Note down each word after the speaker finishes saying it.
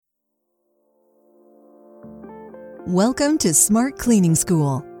Welcome to Smart Cleaning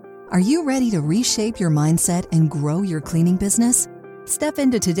School. Are you ready to reshape your mindset and grow your cleaning business? Step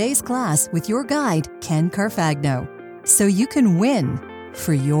into today's class with your guide, Ken Carfagno, so you can win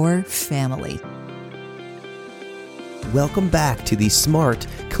for your family. Welcome back to the Smart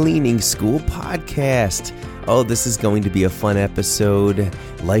Cleaning School podcast. Oh, this is going to be a fun episode.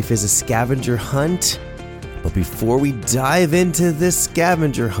 Life is a scavenger hunt. But before we dive into this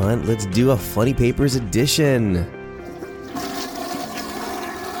scavenger hunt, let's do a Funny Papers edition.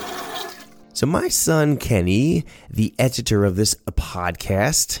 So my son, Kenny, the editor of this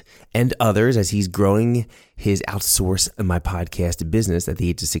podcast, and others as he's growing his outsource my podcast business at the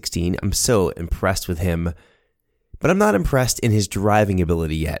age of 16, I'm so impressed with him. But I'm not impressed in his driving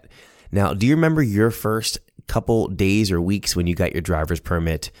ability yet. Now, do you remember your first couple days or weeks when you got your driver's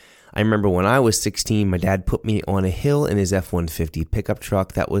permit? I remember when I was 16, my dad put me on a hill in his F-150 pickup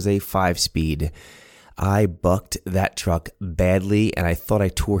truck that was a 5-speed. I bucked that truck badly, and I thought I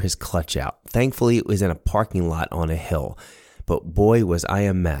tore his clutch out. Thankfully, it was in a parking lot on a hill. But boy, was I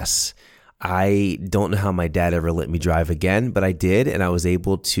a mess. I don't know how my dad ever let me drive again, but I did, and I was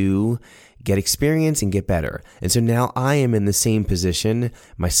able to get experience and get better. And so now I am in the same position.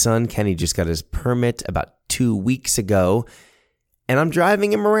 My son, Kenny, just got his permit about 2 weeks ago, and I'm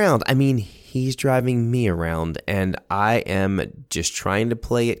driving him around. I mean, he's driving me around, and I am just trying to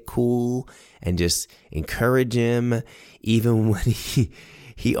play it cool and just encourage him, even when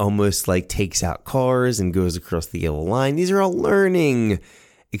he almost like takes out cars and goes across the yellow line. These are all learning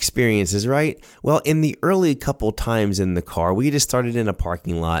experiences, right? Well, in the early couple times in the car, we just started in a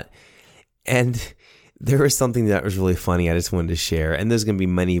parking lot, and there was something that was really funny I just wanted to share. And there's going to be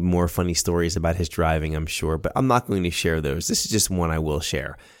many more funny stories about his driving, I'm sure, but I'm not going to share those. This is just one I will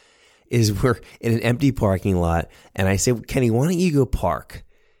share. Is we're in an empty parking lot, and I say, Kenny, why don't you go park?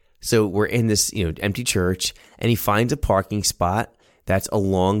 So we're in this, empty church, and he finds a parking spot that's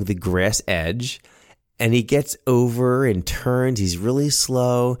along the grass edge, and he gets over and turns. He's really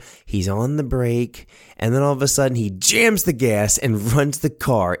slow. He's on the brake, and then all of a sudden he jams the gas and runs the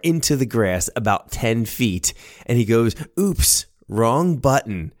car into the grass about 10 feet, and he goes, "Oops, wrong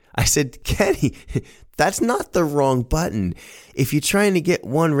button." I said, Kenny, that's not the wrong button. If you're trying to get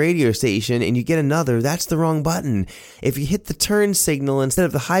one radio station and you get another, that's the wrong button. If you hit the turn signal instead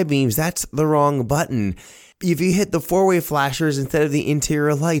of the high beams, that's the wrong button. If you hit the four-way flashers instead of the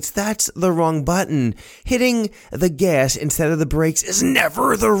interior lights, that's the wrong button. Hitting the gas instead of the brakes is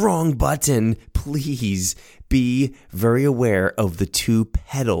never the wrong button. Please be very aware of the two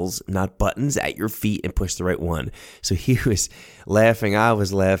pedals, not buttons, at your feet, and push the right one. So he was laughing, I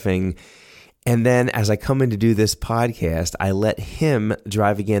was laughing. And then as I come in to do this podcast, I let him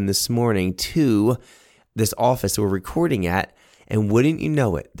drive again this morning to this office we're recording at. And wouldn't you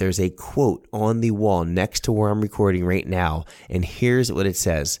know it, there's a quote on the wall next to where I'm recording right now. And here's what it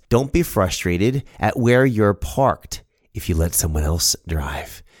says: "Don't be frustrated at where you're parked if you let someone else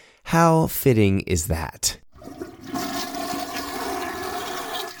drive." How fitting is that?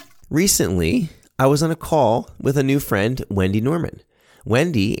 Recently, I was on a call with a new friend, Wendy Norman.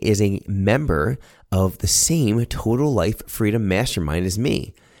 Wendy is a member of the same Total Life Freedom Mastermind as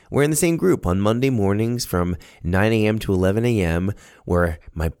me. We're in the same group on Monday mornings from 9 a.m. to 11 a.m., where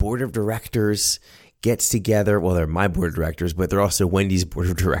my board of directors gets together. Well, they're my board of directors, but they're also Wendy's board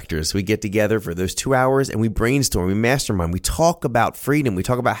of directors. So we get together for those 2 hours and we brainstorm, we mastermind, we talk about freedom, we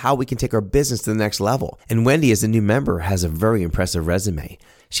talk about how we can take our business to the next level. And Wendy, as a new member, has a very impressive resume.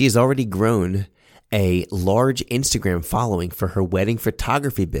 She has already grown a large Instagram following for her wedding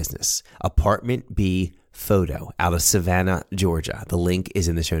photography business, Apartment B Photo, out of Savannah, Georgia. The link is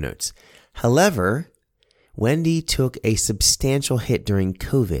in the show notes. However, Wendy took a substantial hit during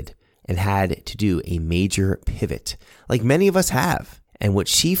COVID and had to do a major pivot, like many of us have. And what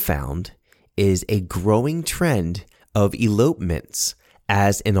she found is a growing trend of elopements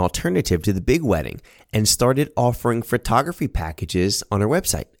as an alternative to the big wedding, and started offering photography packages on her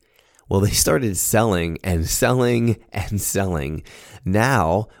website. Well, they started selling and selling and selling.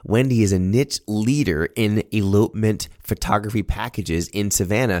 Now, Wendy is a niche leader in elopement photography packages in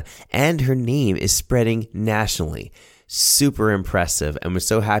Savannah, and her name is spreading nationally. Super impressive, and we're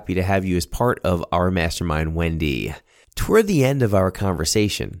so happy to have you as part of our mastermind, Wendy. Toward the end of our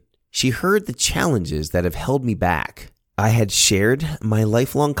conversation, she heard the challenges that have held me back. I had shared my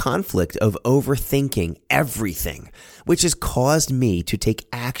lifelong conflict of overthinking everything, which has caused me to take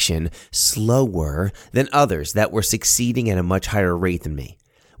action slower than others that were succeeding at a much higher rate than me.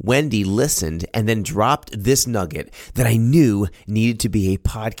 Wendy listened and then dropped this nugget that I knew needed to be a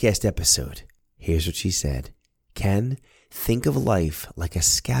podcast episode. Here's what she said: "Ken, think of life like a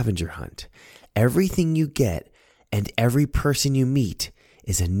scavenger hunt. Everything you get And every person you meet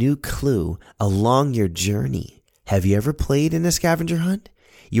is a new clue along your journey. Have you ever played in a scavenger hunt?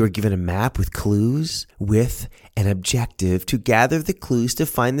 You are given a map with clues, with an objective to gather the clues to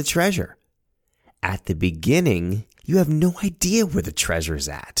find the treasure. At the beginning, you have no idea where the treasure is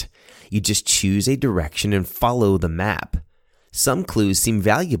at. You just choose a direction and follow the map. Some clues seem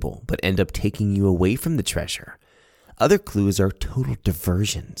valuable, but end up taking you away from the treasure. Other clues are total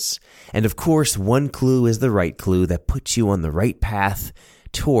diversions. And of course, one clue is the right clue that puts you on the right path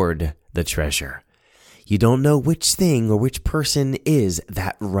toward the treasure. You don't know which thing or which person is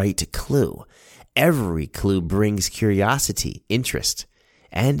that right clue. Every clue brings curiosity, interest,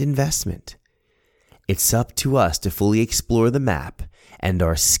 and investment. It's up to us to fully explore the map and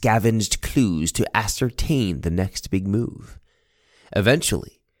our scavenged clues to ascertain the next big move.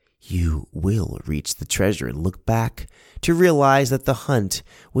 Eventually, you will reach the treasure and look back to realize that the hunt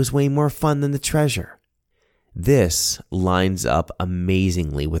was way more fun than the treasure. This lines up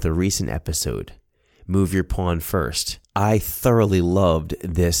amazingly with a recent episode, Move Your Pawn First. I thoroughly loved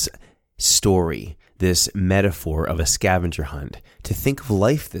this story, this metaphor of a scavenger hunt, to think of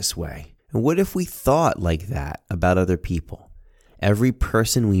life this way. And what if we thought like that about other people? Every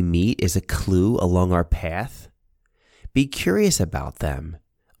person we meet is a clue along our path. Be curious about them.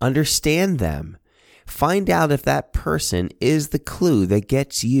 Understand them. Find out if that person is the clue that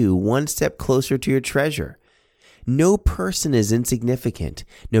gets you one step closer to your treasure. No person is insignificant,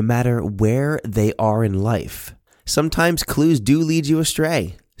 no matter where they are in life. Sometimes clues do lead you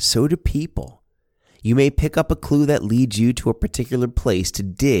astray. So do people. You may pick up a clue that leads you to a particular place to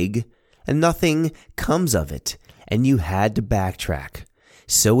dig, and nothing comes of it, and you had to backtrack.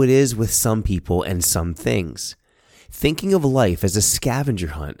 So it is with some people and some things. Thinking of life as a scavenger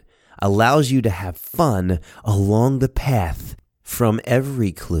hunt allows you to have fun along the path from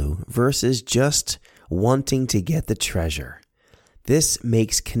every clue versus just wanting to get the treasure. This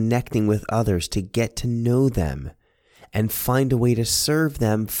makes connecting with others to get to know them and find a way to serve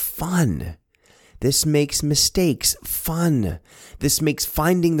them fun. This makes mistakes fun. This makes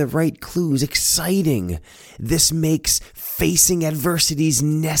finding the right clues exciting. This makes facing adversities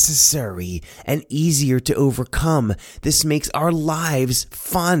necessary and easier to overcome. This makes our lives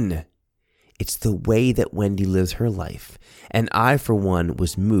fun. It's the way that Wendy lives her life, and I, for one,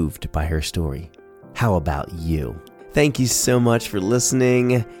 was moved by her story. How about you? Thank you so much for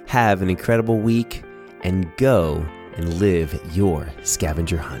listening. Have an incredible week, and go and live your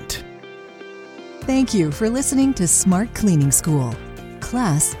scavenger hunt. Thank you for listening to Smart Cleaning School.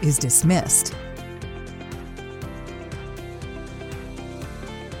 Class is dismissed.